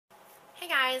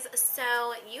guys,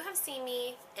 so you have seen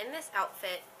me in this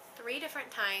outfit 3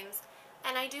 different times,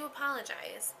 and I do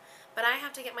apologize, but I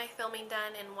have to get my filming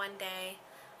done in one day,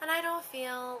 and I don't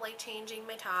feel like changing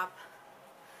my top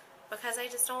because I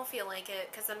just don't feel like it,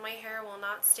 because then my hair will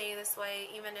not stay this way.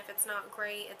 Even if it's not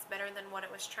great, it's better than what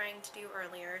it was trying to do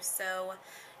earlier. So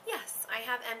yes, I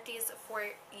have empties for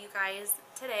you guys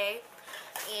today,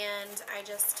 and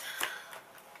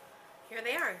here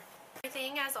they are.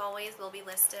 Everything, as always, will be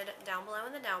listed down below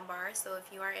in the down bar, so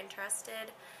if you are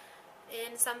interested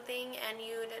in something and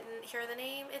you didn't hear the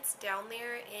name, it's down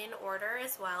there in order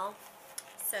as well.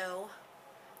 So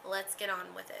let's get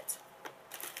on with it.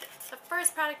 The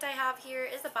first product I have here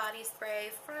is a body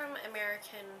spray from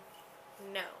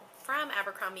from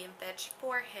Abercrombie & Fitch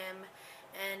for him,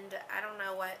 and I don't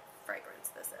know what fragrance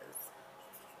this is.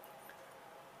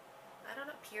 I don't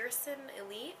know, Pierson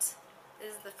Elite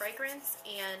is the fragrance,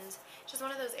 and it's just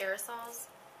one of those aerosols.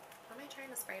 Why am I trying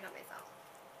to spray it on myself?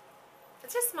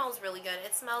 It just smells really good.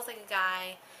 It smells like a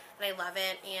guy, and I love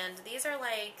it. And these are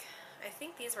like, I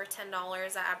think these were $10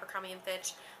 at Abercrombie &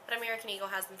 Fitch, but American Eagle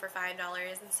has them for $5,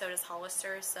 and so does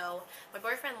Hollister. So my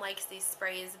boyfriend likes these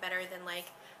sprays better than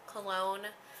like cologne,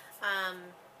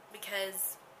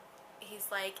 because he's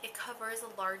like, it covers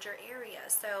a larger area.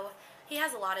 So he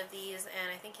has a lot of these,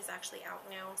 and I think he's actually out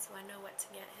now, so I know what to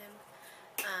get him.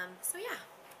 So yeah.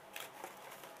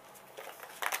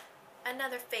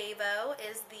 Another favo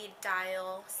is the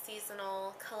Dial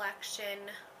Seasonal Collection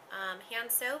hand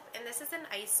soap, and this is in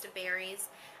iced berries,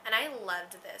 and I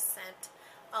loved this scent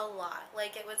a lot.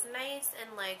 Like, it was nice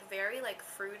and like very like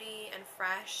fruity and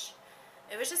fresh.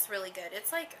 It was just really good.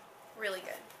 It's like really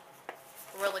good.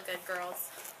 Really good,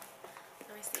 girls.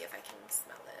 Let me see if I can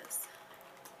smell this.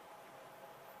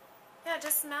 Yeah, it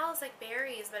just smells like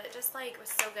berries, but it just like was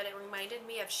so good. It reminded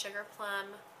me of Sugar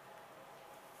Plum.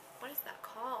 What is that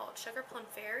called? Sugar Plum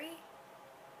Fairy?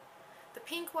 The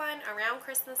pink one around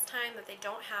Christmas time that they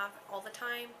don't have all the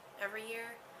time, every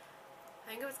year.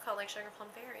 I think it was called like Sugar Plum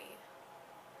Fairy.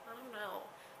 I don't know.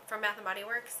 From Bath & Body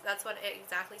Works. That's what it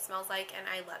exactly smells like, and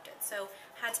I loved it. So,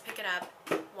 had to pick it up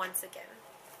once again.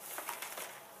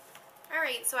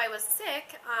 Alright, so I was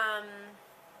sick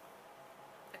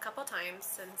a couple times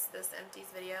since this Empties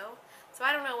video. So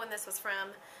I don't know when this was from,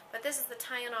 but this is the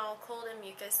Tylenol Cold and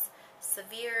Mucus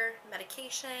Severe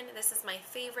Medication. This is my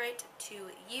favorite to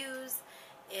use.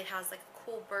 It has like a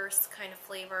cool burst kind of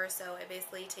flavor, so it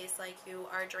basically tastes like you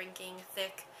are drinking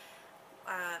thick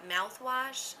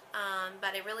mouthwash,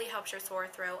 but it really helps your sore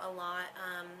throat a lot,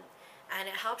 and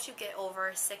it helps you get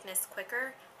over sickness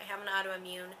quicker. I have an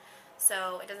autoimmune,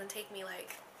 so it doesn't take me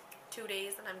like 2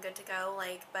 days and I'm good to go,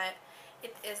 like, but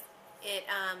it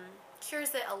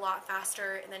cures it a lot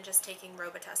faster than just taking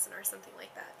Robitussin or something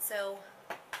like that. So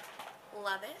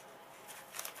love it.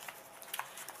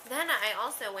 Then I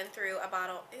also went through a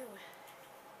bottle. Ew,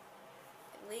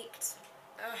 it leaked.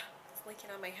 Ugh, it's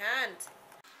leaking on my hand.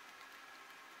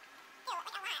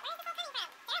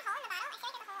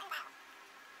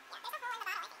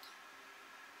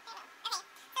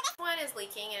 One is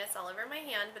leaking and it's all over my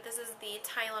hand, but this is the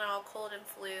Tylenol Cold and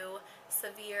Flu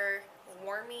Severe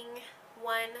Warming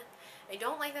one. I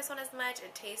don't like this one as much.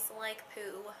 It tastes like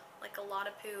poo, like a lot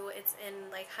of poo. It's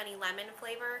in like honey lemon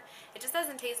flavor. It just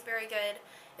doesn't taste very good.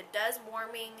 It does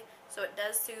warming, so it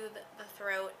does soothe the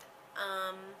throat,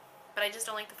 but I just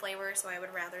don't like the flavor, so I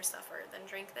would rather suffer than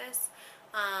drink this.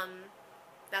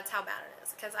 That's how bad it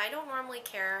is, because I don't normally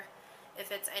care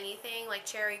if it's anything like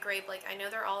cherry, grape. Like, I know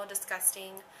they're all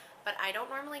disgusting, but I don't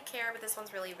normally care, but this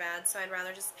one's really bad, so I'd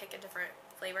rather just pick a different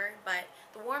flavor. But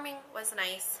the warming was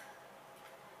nice.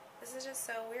 This is just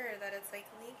so weird that it's like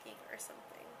leaking or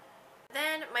something.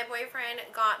 Then my boyfriend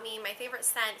got me my favorite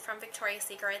scent from Victoria's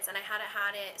Secrets, and I hadn't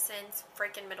had it since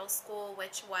freaking middle school,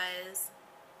 which was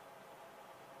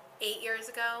 8 years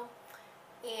ago.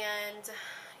 And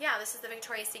yeah, this is the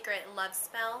Victoria's Secret Love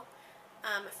Spell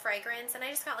fragrance, and I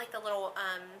just got like the little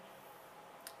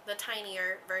the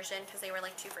tinier version because they were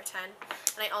like 2 for $10.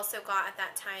 And I also got at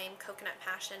that time Coconut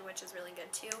Passion, which is really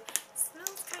good too. It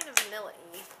smells kind of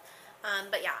vanilla-y.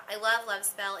 But yeah, I love Love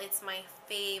Spell. It's my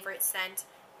favorite scent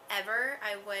ever.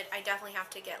 I definitely have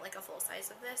to get like a full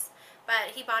size of this.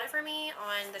 But he bought it for me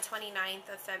on the 29th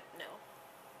of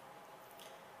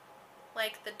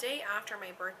like the day after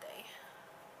my birthday.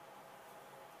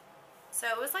 So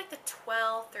it was like the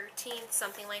 12th, 13th,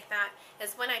 something like that,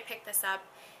 is when I picked this up.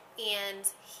 And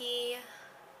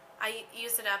I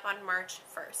used it up on March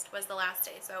 1st was the last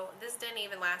day. So this didn't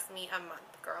even last me a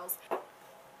month, girls.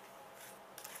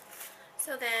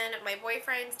 So then my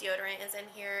boyfriend's deodorant is in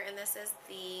here, and this is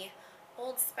the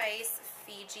Old Spice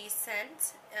Fiji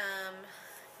scent.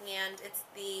 And and it's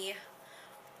the,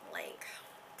 like,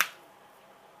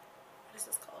 what is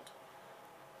this called?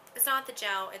 It's not the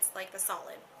gel, it's like the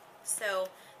solid. So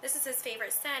this is his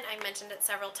favorite scent. I mentioned it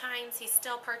several times. He's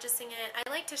still purchasing it. I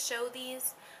like to show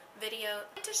these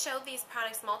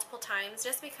products multiple times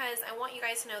just because I want you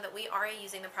guys to know that we are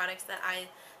using the products that I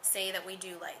say that we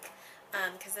do like.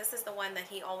 Because this is the one that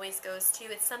he always goes to.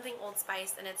 It's something Old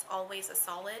Spice, and it's always a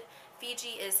solid.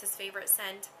 Fiji is his favorite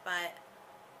scent, but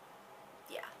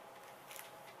yeah.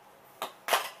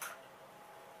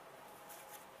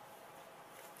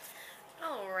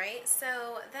 Alright,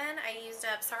 so then I used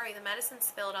up, sorry, the medicine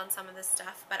spilled on some of this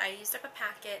stuff, but I used up a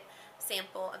packet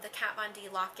sample of the Kat Von D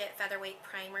Lock-It Featherweight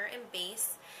Primer and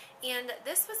Base, and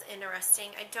this was interesting.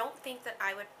 I don't think that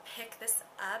I would pick this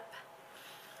up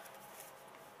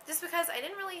just because I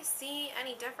didn't really see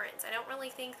any difference. I don't really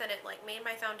think that it like made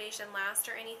my foundation last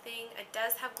or anything. It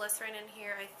does have glycerin in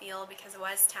here, I feel, because it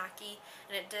was tacky,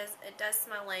 and it does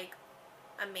smell like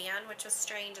a man, which was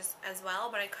strange as well,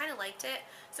 but I kind of liked it.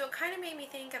 So it kind of made me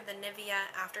think of the Nivea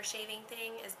after shaving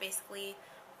thing is basically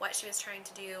what she was trying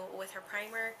to do with her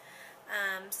primer.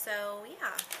 So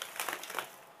yeah.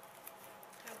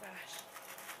 Oh gosh.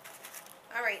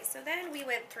 Alright, so then we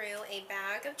went through a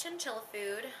bag of chinchilla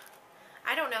food.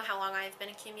 I don't know how long I've been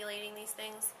accumulating these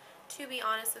things, to be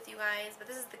honest with you guys, but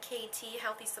this is the Kaytee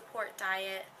Healthy Support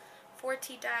Diet,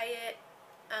 Forti Diet,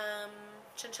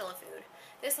 chinchilla food.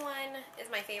 This one is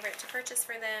my favorite to purchase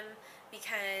for them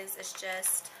because it's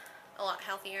just a lot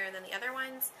healthier than the other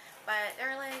ones, but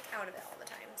they're like out of it all the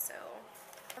time. So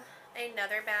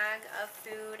another bag of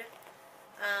food,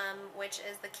 which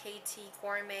is the Kaytee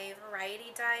Gourmet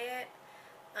Variety Diet,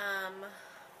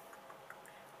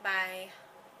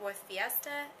 with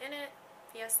Fiesta in it,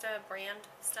 Fiesta brand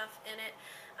stuff in it.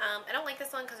 I don't like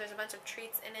this one because there's a bunch of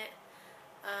treats in it,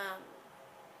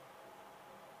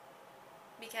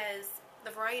 because the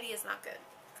variety is not good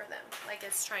for them, like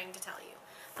it's trying to tell you,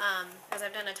 because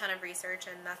I've done a ton of research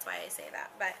and that's why I say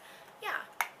that. But yeah,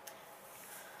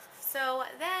 so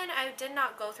then I did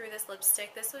not go through this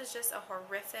lipstick. This was just a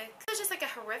horrific, like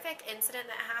a horrific incident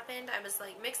that happened. I was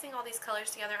like mixing all these colors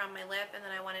together on my lip, and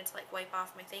then I wanted to like wipe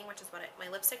off my thing, which is what my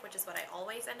lipstick, which is what I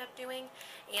always end up doing,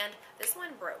 and this one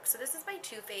broke. So this is by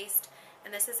Too Faced,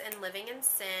 and this is in Living in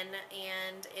Sin,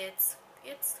 and it's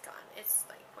gone. It's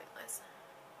like pointless.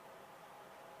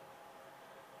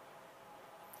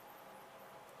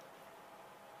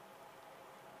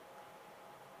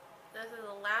 This is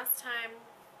the last time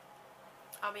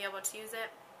I'll be able to use it.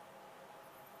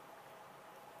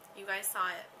 You guys saw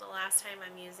it. The last time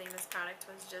I'm using this product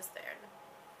was just there.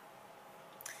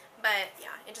 But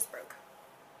yeah, it just broke.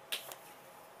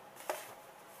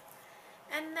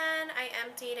 And then I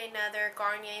emptied another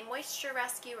Garnier Moisture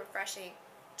Rescue Refreshing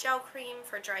Gel Cream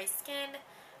for dry skin.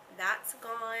 That's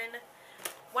gone.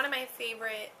 One of my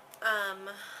favorite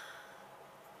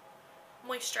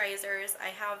moisturizers. I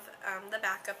have the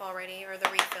backup already, or the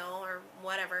refill, or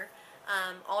whatever,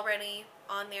 already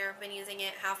on there. I've been using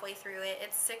it halfway through it.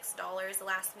 It's $6. It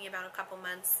lasts me about a couple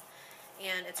months,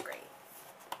 and it's great.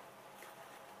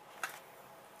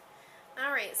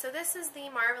 Alright, so this is the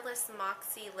Marvelous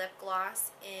Moxie Lip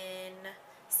Gloss in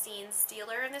Scene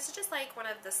Stealer, and this is just like one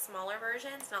of the smaller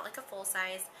versions, not like a full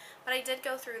size, but I did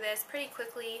go through this pretty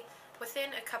quickly.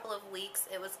 Within a couple of weeks,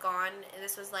 it was gone.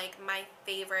 This was like my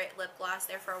favorite lip gloss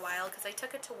there for a while because I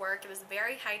took it to work. It was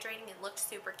very hydrating. It looked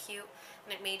super cute,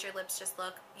 and it made your lips just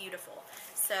look beautiful.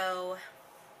 So,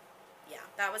 yeah,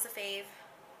 that was a fave.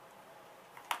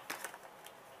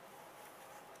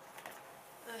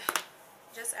 Ugh,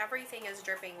 just everything is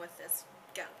dripping with this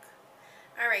gunk.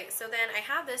 Alright, so then I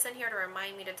have this in here to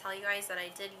remind me to tell you guys that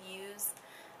I did use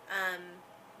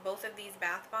both of these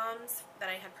bath bombs that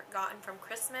I had gotten from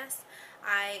Christmas.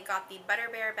 I got the Butter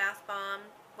Bear Bath Bomb,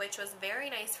 which was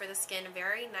very nice for the skin,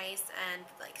 very nice and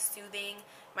like soothing.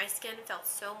 My skin felt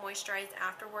so moisturized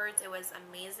afterwards. It was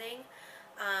amazing.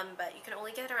 But you can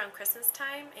only get it around Christmas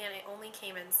time, and it only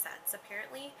came in sets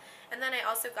apparently. And then I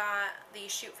also got the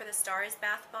Shoot for the Stars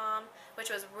Bath Bomb, which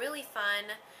was really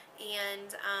fun,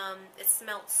 and it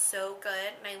smelled so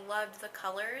good, and I loved the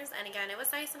colors. And again, it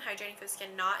was nice and hydrating for the skin,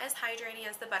 not as hydrating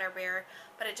as the Butter Bear,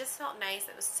 but it just felt nice.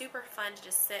 It was super fun to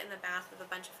just sit in the bath with a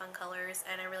bunch of fun colors,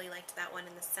 and I really liked that one,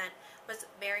 and the scent was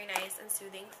very nice and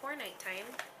soothing for nighttime.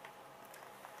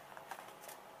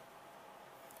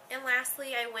 And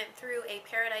lastly, I went through a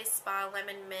Paradise Spa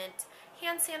Lemon Mint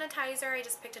hand sanitizer. I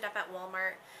just picked it up at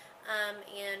Walmart.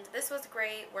 And this was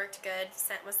great, worked good,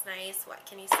 scent was nice. What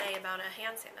can you say about a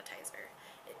hand sanitizer?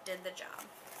 It did the job.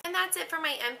 And that's it for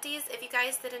my empties. If you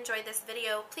guys did enjoy this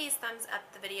video, please thumbs up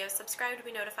the video, subscribe to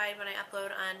be notified when I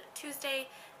upload on Tuesday,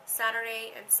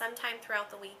 Saturday, and sometime throughout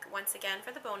the week once again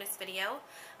for the bonus video.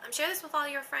 Share this with all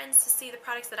your friends to see the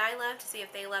products that I love, to see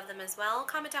if they love them as well.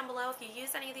 Comment down below if you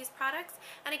use any of these products,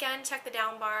 and again, check the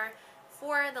down bar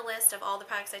for the list of all the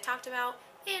products I talked about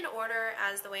in order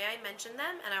as the way I mentioned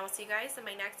them, and I will see you guys in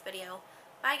my next video.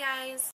 Bye guys!